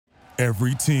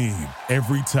Every team,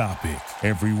 every topic,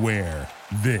 everywhere.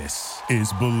 This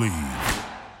is Believe.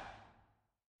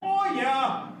 Oh,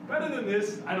 yeah. Better than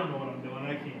this. I don't know what I'm doing.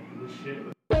 I can't do this shit.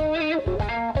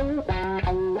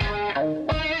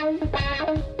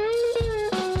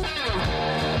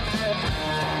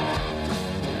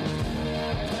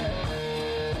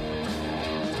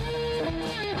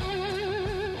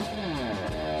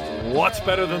 What's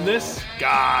better than this?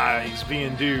 Guys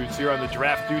being dudes here on the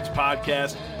Draft Dudes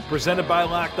podcast, presented by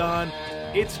Locked On.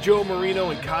 It's Joe Marino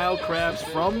and Kyle Krabs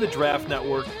from the Draft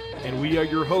Network, and we are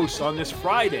your hosts on this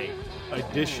Friday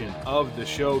edition of the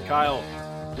show. Kyle,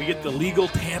 we get the legal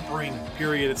tampering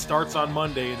period. It starts on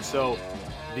Monday, and so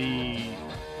the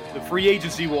free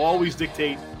agency will always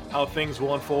dictate how things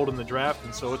will unfold in the draft,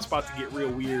 and so it's about to get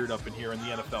real weird up in here in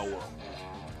the NFL world.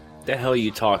 The hell are you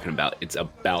talking about? It's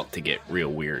about to get real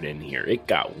weird in here. It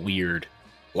got weird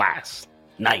last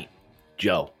night,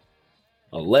 Joe.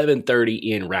 11:30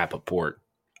 Ian Rappaport.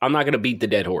 I'm not going to beat the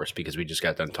dead horse because we just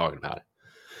got done talking about it.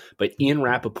 But Ian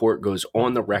Rappaport goes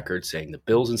on the record saying the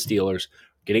Bills and Steelers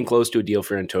are getting close to a deal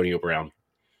for Antonio Brown.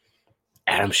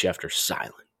 Adam Schefter's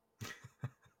silent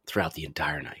throughout the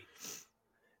entire night.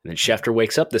 And then Schefter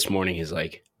wakes up this morning. He's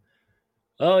like,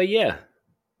 oh, yeah,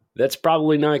 that's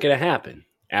probably not going to happen.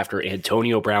 After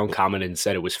Antonio Brown commented and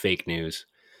said it was fake news,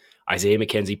 Isaiah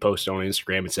McKenzie posted on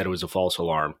Instagram and said it was a false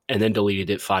alarm, and then deleted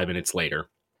it 5 minutes later.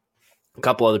 A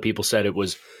couple other people said it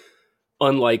was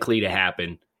unlikely to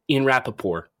happen. Ian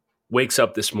Rappaport wakes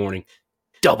up this morning,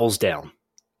 doubles down,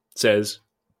 says,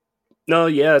 no,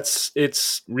 yeah,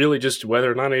 it's really just whether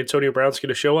or not Antonio Brown's going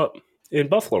to show up in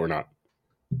Buffalo or not.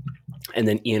 And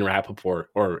then Ian Rappaport,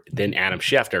 or then Adam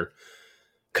Schefter,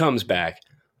 comes back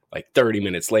like 30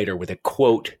 minutes later with a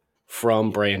quote from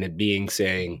Brandon Beane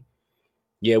saying,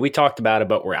 yeah, we talked about it,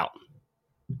 but we're out.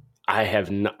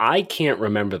 I can't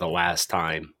remember the last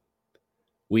time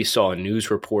we saw a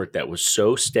news report that was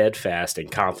so steadfast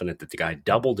and confident that the guy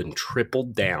doubled and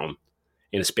tripled down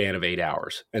in a span of 8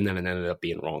 hours, and then it ended up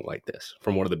being wrong like this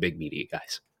from one of the big media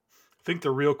guys. I think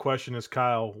the real question is,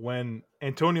 Kyle, when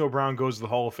Antonio Brown goes to the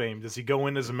Hall of Fame, does he go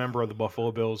in as a member of the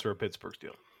Buffalo Bills or a Pittsburgh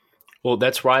Steelers? Well,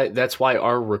 that's why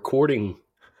our recording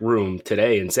room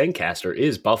today in Zencaster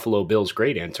is Buffalo Bills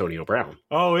great Antonio Brown.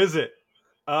 Oh, is it?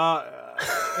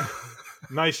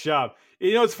 Nice job.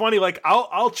 You know, it's funny. Like,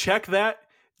 I'll check that.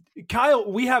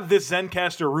 Kyle, we have this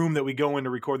Zencaster room that we go in to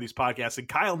record these podcasts, and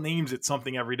Kyle names it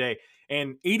something every day.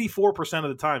 And 84% of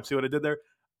the time, see what I did there?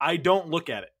 I don't look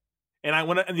at it. And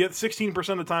the 16%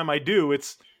 of the time I do,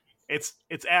 it's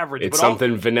average. It's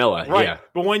something vanilla, right? Yeah.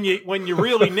 But when you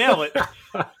really nail it,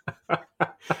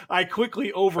 I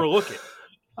quickly overlook it.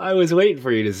 I was waiting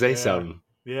for you to say something.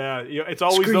 Yeah, it's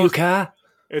always Screw those. You, Kai.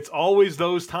 It's always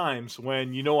those times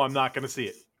when you know I'm not going to see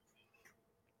it.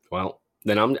 Well,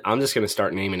 then I'm just going to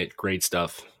start naming it great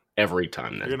stuff every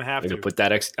time. Then you're going to have to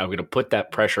I'm going to put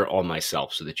that pressure on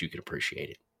myself so that you can appreciate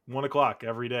it. 1:00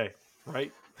 every day,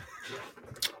 right?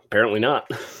 Apparently not.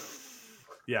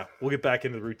 Yeah, we'll get back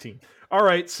into the routine. All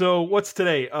right, so what's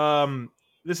today?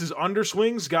 This is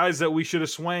Underswings, guys that we should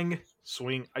have swung.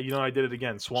 You know, I did it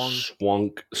again. Swung.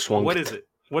 Swung. What is it?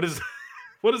 What is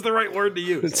the right word to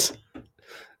use?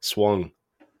 Swung.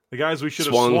 The guys we should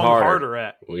have swung harder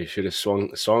at. We should have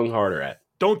swung harder at.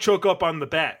 Don't choke up on the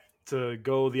bat to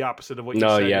go the opposite of what you said.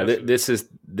 No, yeah, this is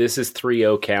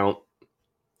 3-0 count.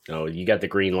 Oh, you got the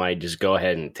green light. Just go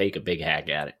ahead and take a big hack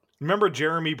at it. Remember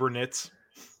Jeremy Burnitz?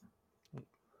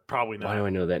 Probably not. Why do I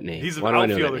know that name? He's an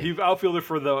outfielder. He's outfielder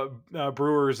for the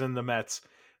Brewers and the Mets.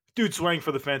 Dude swang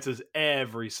for the fences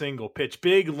every single pitch.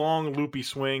 Big, long, loopy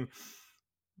swing.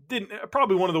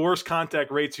 Probably one of the worst contact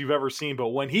rates you've ever seen, but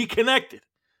when he connected,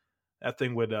 that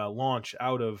thing would launch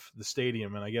out of the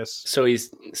stadium, and I guess... So he's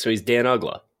Dan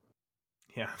Uggla.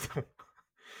 Yeah.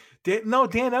 Dan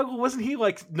Uggla, wasn't he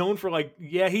known for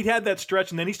he had that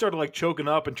stretch, and then he started choking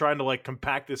up and trying to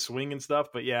compact his swing and stuff,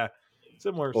 but yeah.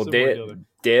 Similar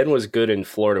Dan was good in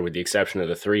Florida with the exception of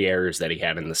the 3 errors that he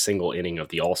had in the single inning of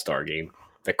the All-Star game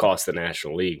that cost the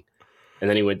National League. And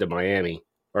then he went to Miami,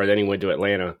 or then he went to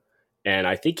Atlanta, and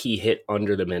I think he hit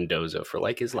under the Mendoza for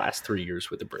his last 3 years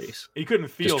with the Braves. He couldn't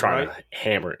field, just trying to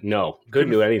hammer it. No,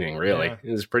 couldn't do anything, really. Yeah.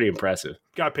 It was pretty impressive.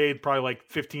 Got paid probably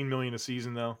 $15 million a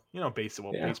season, though. You know,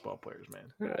 baseball players,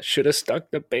 man. Should have stuck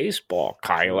to baseball,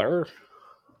 Kyler.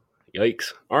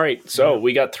 Yikes. All right, so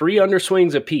we got 3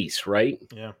 underswings apiece, right?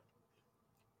 Yeah.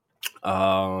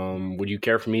 Would you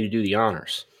care for me to do the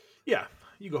honors? Yeah,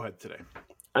 you go ahead today.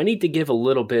 I need to give a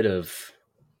little bit of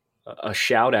a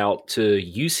shout out to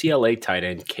UCLA tight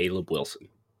end Caleb Wilson.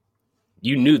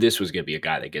 You knew this was going to be a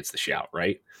guy that gets the shout,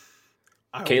 right?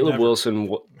 Caleb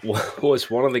Wilson was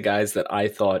one of the guys that I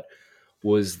thought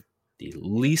was the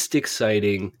least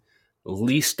exciting,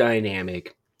 least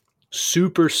dynamic,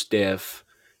 super stiff,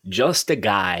 just a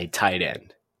guy tight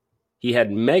end. He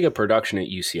had mega production at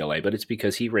UCLA, but it's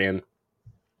because he ran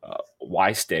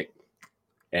Y stick,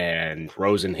 and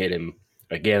Rosen hit him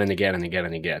again and again and again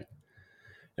and again.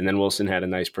 And then Wilson had a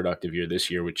nice productive year this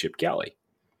year with Chip Kelly.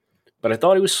 But I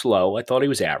thought he was slow. I thought he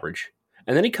was average.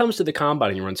 And then he comes to the combine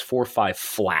and he runs 4.5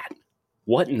 flat.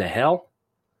 What in the hell?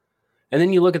 And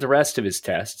then you look at the rest of his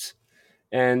tests,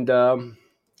 and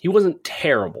he wasn't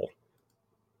terrible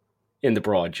in the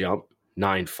broad jump,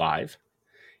 9.5.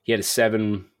 He had a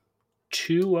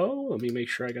 7.20. Let me make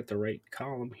sure I got the right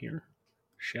column here.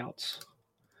 Shouts.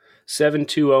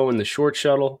 7.20 in the short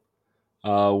shuttle,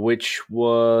 which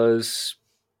was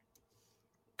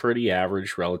pretty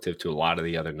average relative to a lot of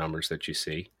the other numbers that you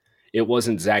see. It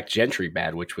wasn't Zach Gentry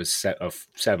bad, which was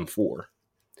 7.4.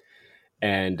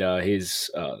 And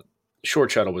his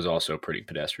short shuttle was also pretty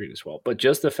pedestrian as well. But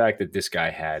just the fact that this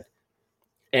guy had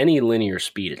any linear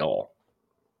speed at all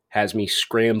has me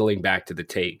scrambling back to the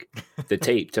tape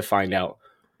to find out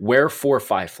where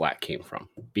 4.5 flat came from.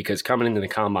 Because coming into the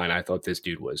combine, I thought this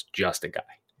dude was just a guy.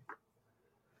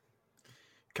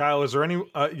 Kyle, is there any,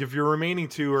 if your remaining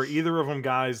two, are either of them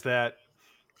guys that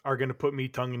are going to put me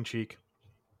tongue in cheek?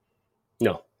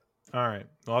 No. All right.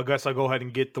 Well, I guess I'll go ahead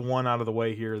and get the one out of the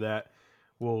way here that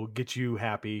will get you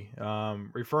happy.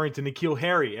 Referring to N'Keal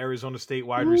Harry, Arizona State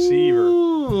wide receiver.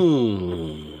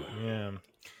 Ooh. Yeah.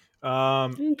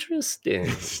 Interesting.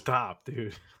 Stop,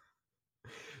 dude.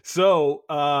 So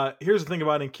here's the thing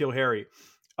about N'Keal Harry.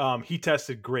 He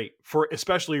tested great, for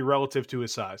especially relative to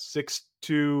his size. 6'2",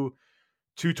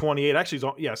 228. Actually,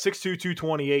 6'2",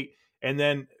 228. And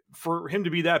then for him to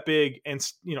be that big and,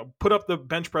 put up the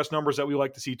bench press numbers that we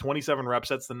like to see, 27 reps,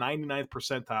 that's the 99th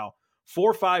percentile.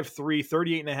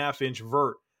 4.53, 38.5-inch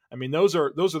vert. I mean, those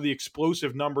are the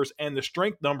explosive numbers and the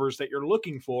strength numbers that you're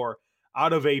looking for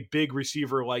out of a big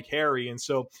receiver like Harry. And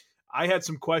so I had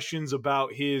some questions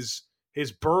about his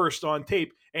burst on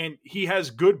tape, and he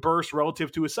has good burst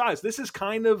relative to his size. This is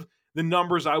kind of the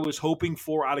numbers I was hoping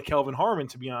for out of Kelvin Harmon,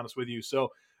 to be honest with you. So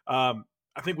I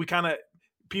think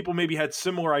people maybe had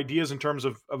similar ideas in terms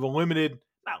of a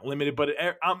not limited, but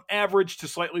average to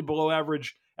slightly below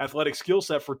average athletic skill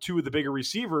set for two of the bigger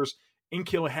receivers.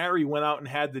 N'Keal Harry went out and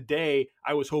had the day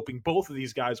I was hoping both of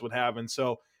these guys would have. And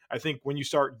so I think when you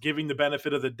start giving the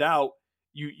benefit of the doubt,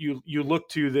 you look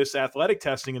to this athletic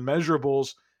testing and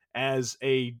measurables as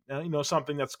a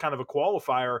something that's kind of a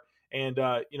qualifier. And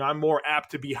I'm more apt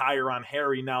to be higher on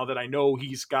Harry now that I know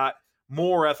he's got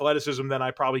more athleticism than I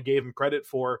probably gave him credit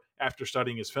for after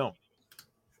studying his film.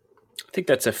 I think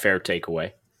that's a fair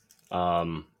takeaway.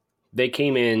 They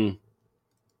came in,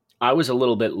 I was a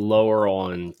little bit lower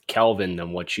on Kelvin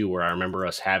than what you were. I remember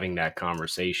us having that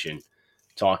conversation,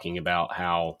 talking about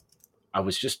how I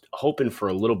was just hoping for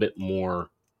a little bit more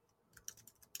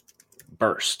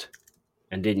burst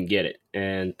and didn't get it,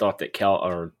 and thought that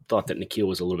N'Keal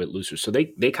was a little bit looser. So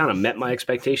they kind of met my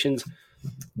expectations.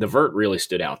 The vert really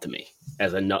stood out to me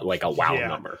as a wow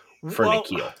number for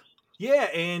N'Keal. Yeah,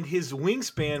 and his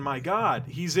wingspan, my God,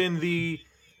 he's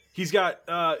got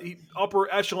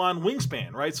upper echelon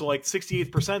wingspan, right? So like 68th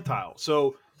percentile.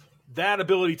 So that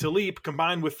ability to leap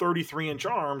combined with 33-inch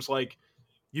arms, like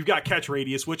you've got catch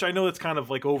radius, which I know that's kind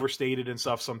of like overstated and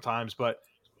stuff sometimes, but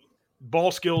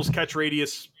ball skills, catch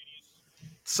radius,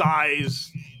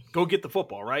 size, go get the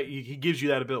football, right? He gives you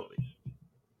that ability.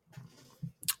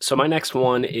 So my next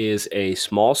one is a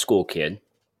small school kid,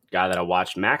 guy that I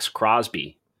watched, Max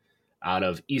Crosby, out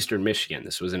of Eastern Michigan.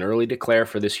 This was an early declare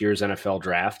for this year's NFL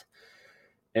draft.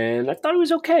 And I thought he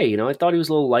was okay. I thought he was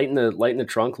a little light in the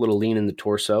trunk, a little lean in the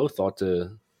torso. Thought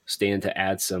to stand to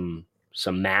add some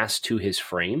mass to his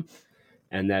frame.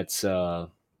 And that's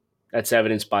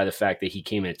evidenced by the fact that he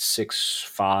came at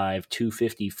 6'5",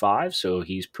 255. So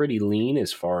he's pretty lean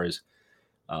as far as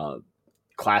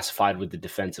classified with the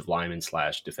defensive linemen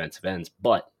 / defensive ends.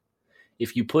 But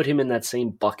if you put him in that same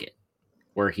bucket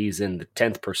where he's in the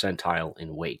 10th percentile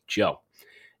in weight, Joe,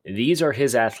 these are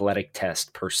his athletic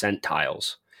test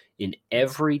percentiles in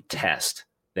every test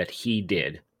that he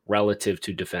did relative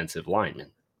to defensive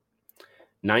linemen.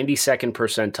 92nd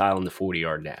percentile in the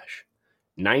 40-yard dash,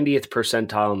 90th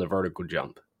percentile in the vertical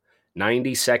jump,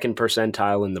 92nd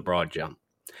percentile in the broad jump,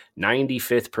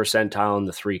 95th percentile in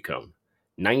the three cone,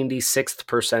 96th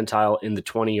percentile in the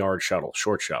 20-yard shuttle,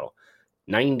 short shuttle,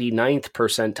 99th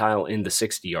percentile in the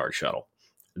 60-yard shuttle.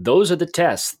 Those are the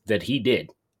tests that he did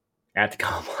at the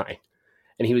combine.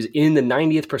 And he was in the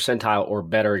 90th percentile or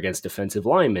better against defensive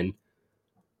linemen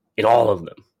in all of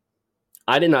them.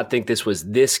 I did not think this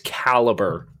was this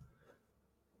caliber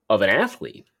of an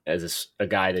athlete, as a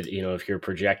guy that, if you're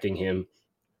projecting him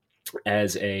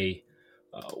as a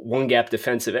one gap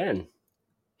defensive end,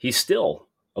 he's still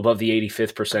above the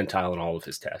 85th percentile in all of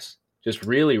his tests. Just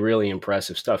really, really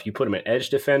impressive stuff. You put him at edge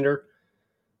defender,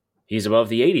 he's above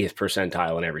the 80th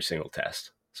percentile in every single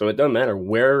test. So it doesn't matter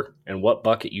where and what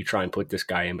bucket you try and put this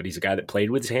guy in, but he's a guy that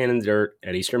played with his hand in the dirt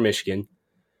at Eastern Michigan.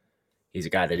 He's a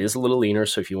guy that is a little leaner,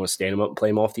 so if you want to stand him up and play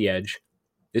him off the edge,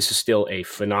 this is still a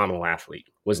phenomenal athlete.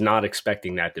 Was not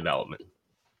expecting that development.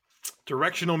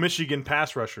 Directional Michigan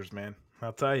pass rushers, man.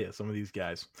 I'll tell you, some of these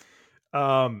guys.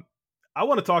 I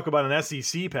want to talk about an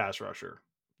SEC pass rusher.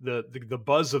 The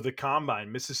buzz of the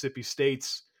combine, Mississippi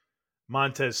State's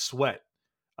Montez Sweat.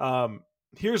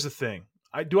 Here's the thing.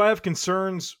 I have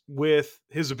concerns with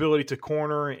his ability to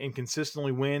corner and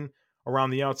consistently win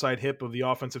around the outside hip of the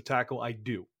offensive tackle. I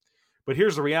do. But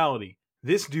here's the reality.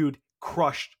 This dude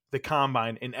crushed the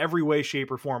combine in every way,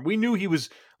 shape, or form. We knew he was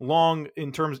long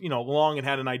in terms, long and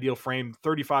had an ideal frame,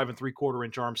 35 and 3/4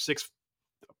 inch arms,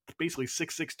 basically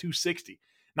 6'6", 260,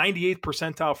 98th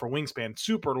percentile for wingspan,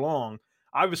 super long.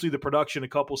 Obviously, the production a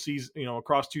couple seasons,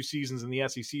 across 2 seasons in the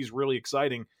SEC is really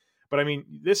exciting. But I mean,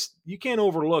 you can't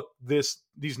overlook these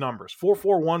numbers: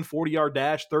 4.41 40-yard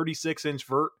dash, 36-inch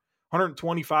vert,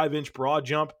 125-inch broad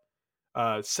jump,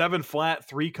 7 flat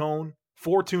 3 cone,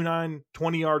 4.29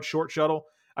 20-yard short shuttle.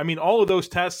 I mean, all of those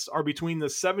tests are between the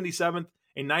 77th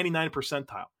and 99th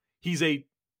percentile. He's an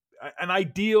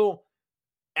ideal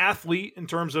athlete in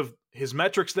terms of his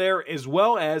metrics there, as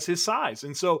well as his size.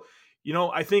 And so,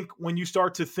 I think when you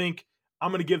start to think,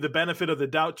 I'm going to give the benefit of the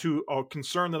doubt to a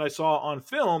concern that I saw on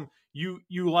film,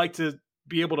 you like to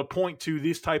be able to point to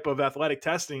this type of athletic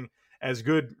testing as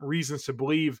good reasons to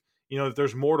believe, that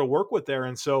there's more to work with there.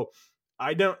 And so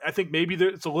I think maybe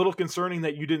it's a little concerning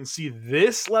that you didn't see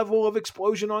this level of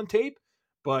explosion on tape,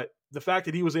 but the fact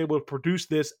that he was able to produce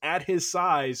this at his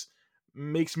size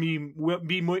makes me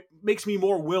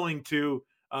more willing to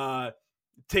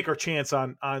take our chance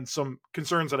on some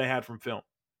concerns that I had from film.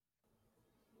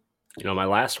 My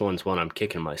last one's one I'm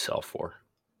kicking myself for.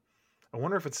 I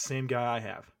wonder if it's the same guy I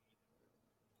have.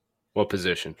 What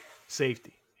position?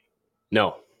 Safety.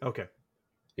 No. Okay.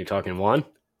 You're talking one?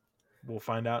 We'll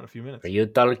find out in a few minutes. Are you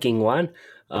talking one?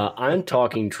 I'm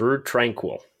talking Drew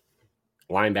Tranquil,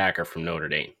 linebacker from Notre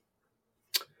Dame.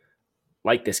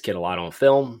 Like this kid a lot on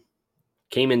film.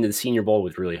 Came into the Senior Bowl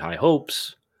with really high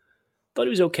hopes. Thought he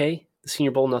was okay. The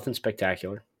Senior Bowl, nothing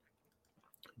spectacular.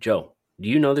 Joe, do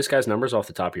you know this guy's numbers off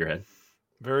the top of your head?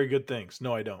 Very good things.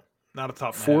 No, I don't. Not at the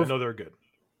top of my head. I know they're good.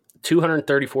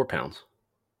 234 pounds.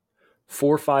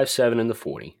 4.57 in the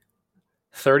 40.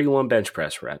 31 bench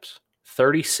press reps.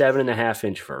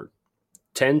 37.5-inch vert.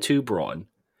 10.2 broad.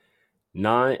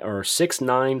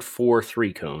 6.9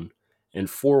 4.3 cone. And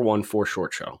 4.14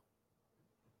 short shuttle.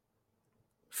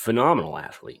 Phenomenal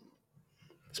athlete.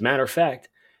 As a matter of fact,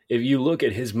 if you look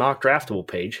at his mock draftable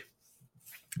page,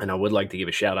 and I would like to give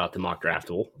a shout out to Mock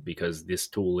Draftable because this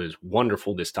tool is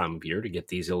wonderful this time of year to get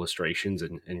these illustrations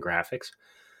and graphics.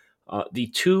 The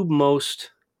 2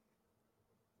 most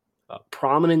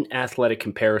prominent athletic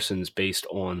comparisons based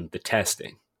on the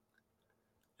testing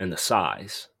and the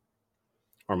size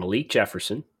are Malik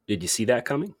Jefferson. Did you see that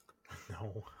coming?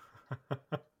 No.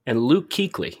 And Luke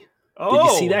Kuechly. Did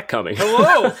you see that coming?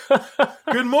 Hello.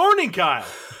 Good morning, Kyle.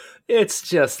 It's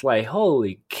just like,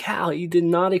 holy cow, you did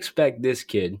not expect this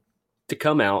kid to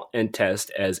come out and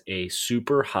test as a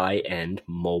super high-end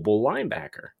mobile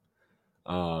linebacker.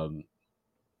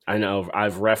 I know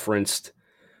I've referenced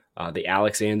the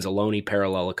Alex Anzalone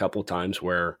parallel a couple times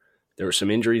where there were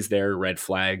some injuries there, red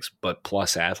flags, but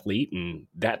plus athlete, and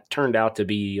that turned out to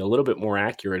be a little bit more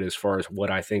accurate as far as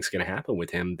what I think is going to happen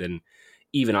with him than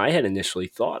even I had initially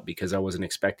thought, because I wasn't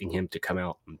expecting him to come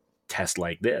out and test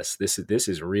like this. This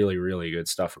is really, really good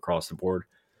stuff across the board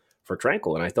for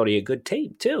Tranquil, and I thought he had good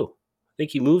tape too. I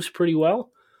think he moves pretty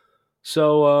well.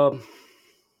 So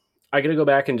I got to go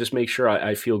back and just make sure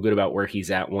I feel good about where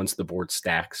he's at once the board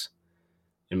stacks,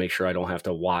 and make sure I don't have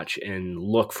to watch and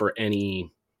look for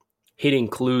any hidden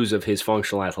clues of his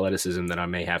functional athleticism that I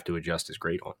may have to adjust his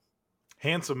grade on.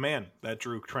 Handsome man that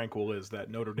Drew Tranquil is, that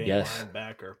Notre Dame Yes.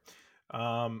 linebacker.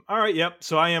 All right, yep.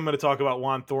 So I am going to talk about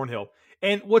Juan Thornhill.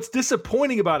 And what's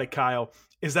disappointing about it, Kyle,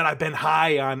 is that I've been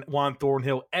high on Juan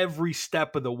Thornhill every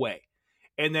step of the way.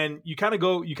 And then you kind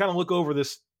of look over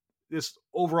this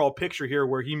overall picture here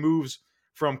where he moves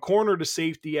from corner to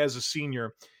safety as a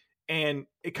senior. And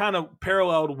it kind of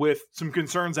paralleled with some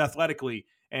concerns athletically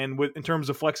and in terms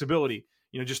of flexibility.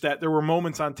 Just that there were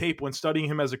moments on tape when studying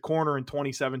him as a corner in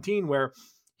 2017 where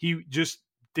he just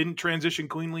didn't transition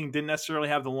cleanly and didn't necessarily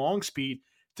have the long speed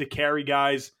to carry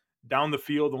guys down the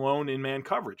field alone in man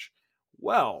coverage.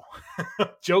 Well,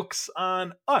 joke's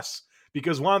on us,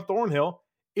 because Juan Thornhill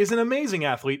is an amazing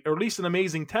athlete, or at least an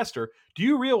amazing tester. Do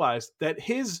you realize that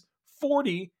his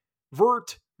 40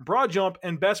 vert, broad jump,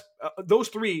 and best, those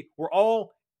three were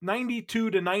all 92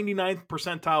 to 99th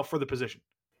percentile for the position?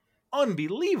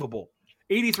 Unbelievable.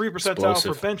 83 percentile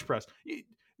for bench press.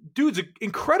 Dude's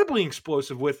incredibly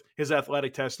explosive with his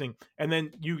athletic testing. And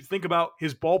then you think about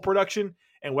his ball production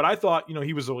and what I thought,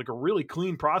 he was like a really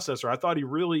clean processor. I thought he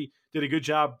really did a good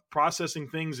job processing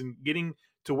things and getting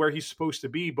to where he's supposed to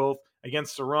be, both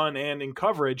against the run and in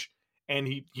coverage. And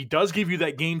he does give you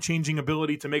that game-changing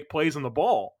ability to make plays on the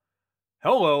ball.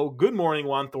 Hello, good morning,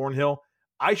 Juan Thornhill.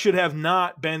 I should have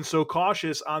not been so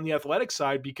cautious on the athletic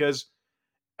side, because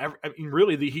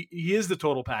really, he is the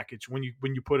total package when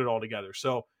you put it all together.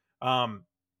 So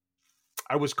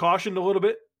I was cautioned a little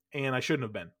bit, and I shouldn't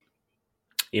have been.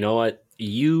 You know what?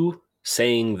 You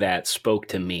saying that spoke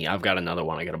to me. I've got another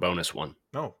one. I got a bonus one.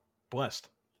 Oh, blessed.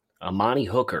 Amani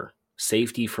Hooker,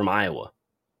 safety from Iowa.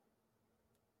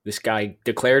 This guy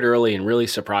declared early and really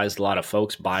surprised a lot of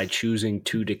folks by choosing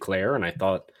to declare, and I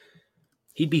thought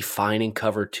he'd be fine in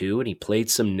cover two, and he played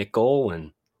some nickel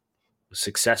and was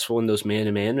successful in those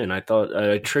man-to-man, and I thought I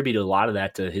attributed a lot of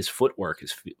that to his footwork.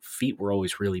 His feet were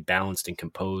always really balanced and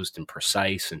composed and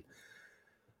precise, and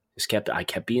I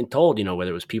kept being told,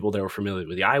 whether it was people that were familiar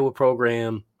with the Iowa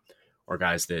program or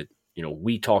guys that,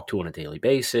 we talk to on a daily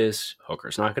basis,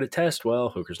 Hooker's not going to test well,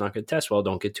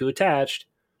 don't get too attached.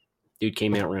 Dude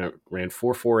came out, ran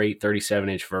 4.48,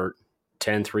 37-inch vert,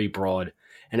 10.3 broad,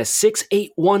 and a 6.8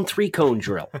 1-3 cone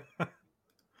drill.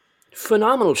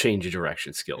 Phenomenal change of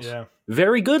direction skills. Yeah.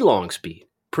 Very good long speed.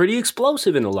 Pretty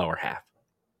explosive in the lower half.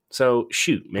 So,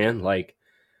 shoot, man.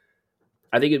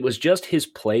 I think it was just his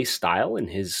play style, and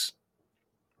his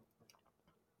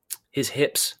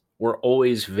hips were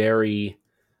always very,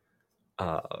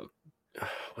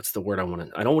 what's the word I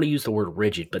don't want to use the word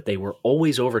rigid, but they were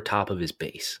always over top of his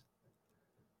base,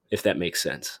 if that makes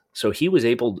sense. So he was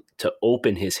able to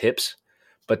open his hips,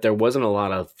 but there wasn't a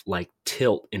lot of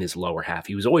tilt in his lower half.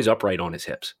 He was always upright on his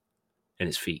hips and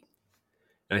his feet.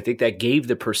 And I think that gave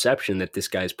the perception that this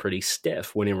guy's pretty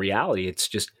stiff, when in reality, it's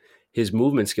just his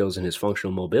movement skills and his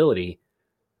functional mobility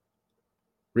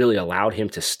really allowed him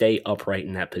to stay upright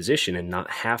in that position and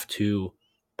not have to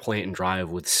plant and drive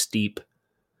with steep,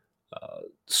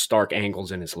 stark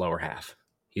angles in his lower half.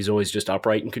 He's always just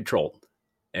upright and controlled.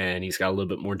 And he's got a little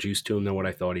bit more juice to him than what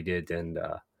I thought he did. And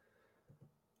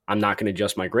I'm not going to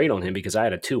adjust my grade on him, because I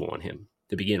had a 2 on him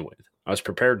to begin with. I was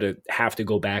prepared to have to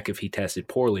go back if he tested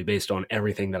poorly based on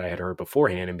everything that I had heard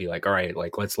beforehand and be like, all right,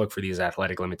 let's look for these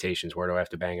athletic limitations. Where do I have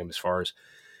to bang him as far as,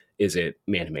 is it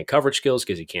man-to-man coverage skills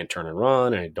because he can't turn and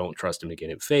run and I don't trust him to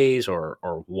get in phase, or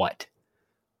what?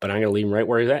 But I'm going to leave him right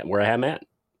where I am at.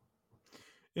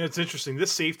 Yeah, it's interesting.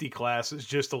 This safety class is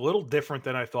just a little different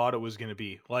than I thought it was going to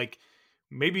be.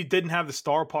 Maybe it didn't have the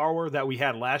star power that we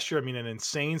had last year. I mean, an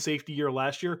insane safety year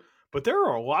last year. But there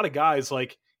are a lot of guys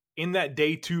in that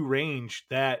day 2 range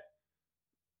that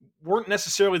weren't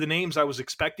necessarily the names I was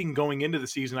expecting going into the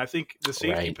season. I think the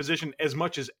safety position, as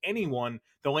much as anyone,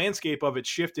 the landscape of it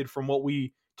shifted from what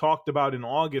we talked about in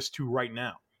August to right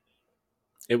now.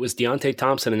 It was Deontay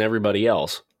Thompson and everybody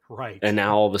else. Right. And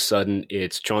now all of a sudden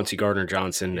it's Chauncey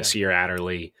Gardner-Johnson, Nasir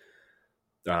Adderley,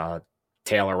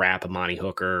 Taylor Rapp, Amani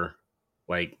Hooker.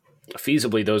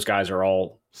 Feasibly, those guys are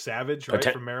all Savage, right,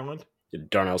 from Maryland.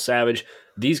 Darnell Savage.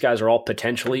 These guys are all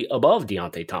potentially above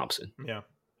Deontay Thompson. Yeah.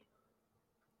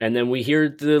 And then we hear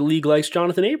the league likes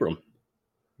Jonathan Abram.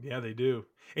 Yeah, they do.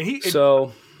 And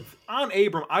on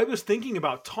Abram, I was thinking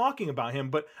about talking about him,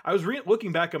 but I was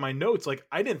looking back at my notes.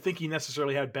 I didn't think he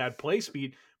necessarily had bad play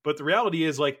speed, but the reality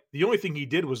is the only thing he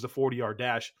did was the 40-yard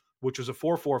dash, which was a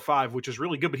 4.45, which is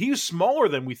really good. But he was smaller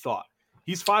than we thought.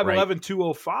 He's 5'11",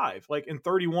 205, in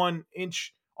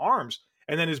 31-inch arms.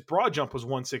 And then his broad jump was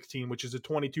 116, which is a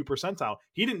 22 percentile.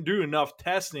 He didn't do enough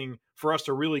testing for us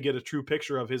to really get a true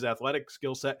picture of his athletic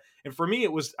skill set. And for me,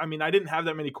 it was, I didn't have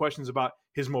that many questions about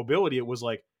his mobility. It was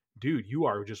dude, you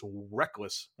are just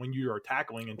reckless when you are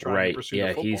tackling and trying to pursue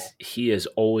the football. He is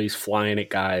always flying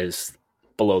at guys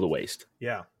below the waist.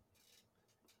 Yeah.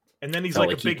 And then he's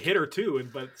a big hitter too.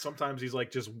 But sometimes he's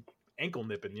just ankle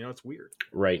nipping, it's weird.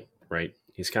 Right.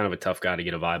 He's kind of a tough guy to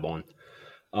get a vibe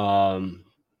on.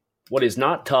 What is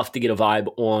not tough to get a vibe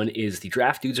on is the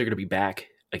draft dudes are going to be back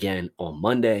again on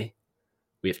Monday.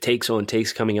 We have takes on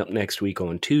takes coming up next week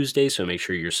on Tuesday, so make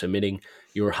sure you're submitting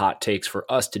your hot takes for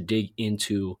us to dig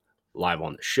into live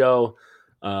on the show.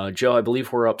 Joe, I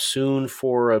believe we're up soon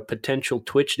for a potential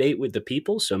Twitch date with the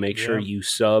people, so make sure you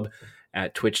sub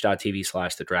at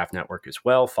twitch.tv/The Draft Network as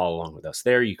well. Follow along with us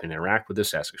there. You can interact with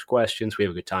us, ask us questions. We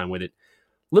have a good time with it.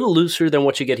 A little looser than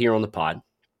what you get here on the pod.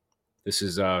 This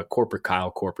is corporate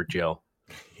Kyle, corporate Joe.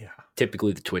 Yeah.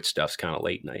 Typically the Twitch stuff's kind of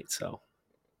late night, so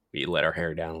we let our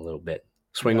hair down a little bit.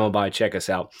 Swing on by, check us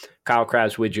out. Kyle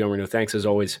Krabs with Joe Marino. Thanks as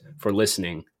always for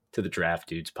listening to the Draft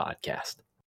Dudes podcast.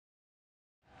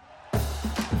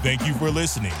 Thank you for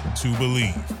listening to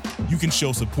Believe. You can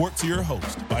show support to your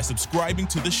host by subscribing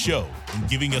to the show and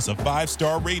giving us a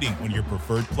 5-star rating on your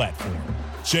preferred platform.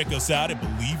 Check us out at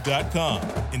Believe.com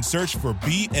and search for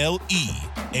BLEAV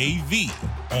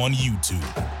on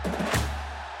YouTube.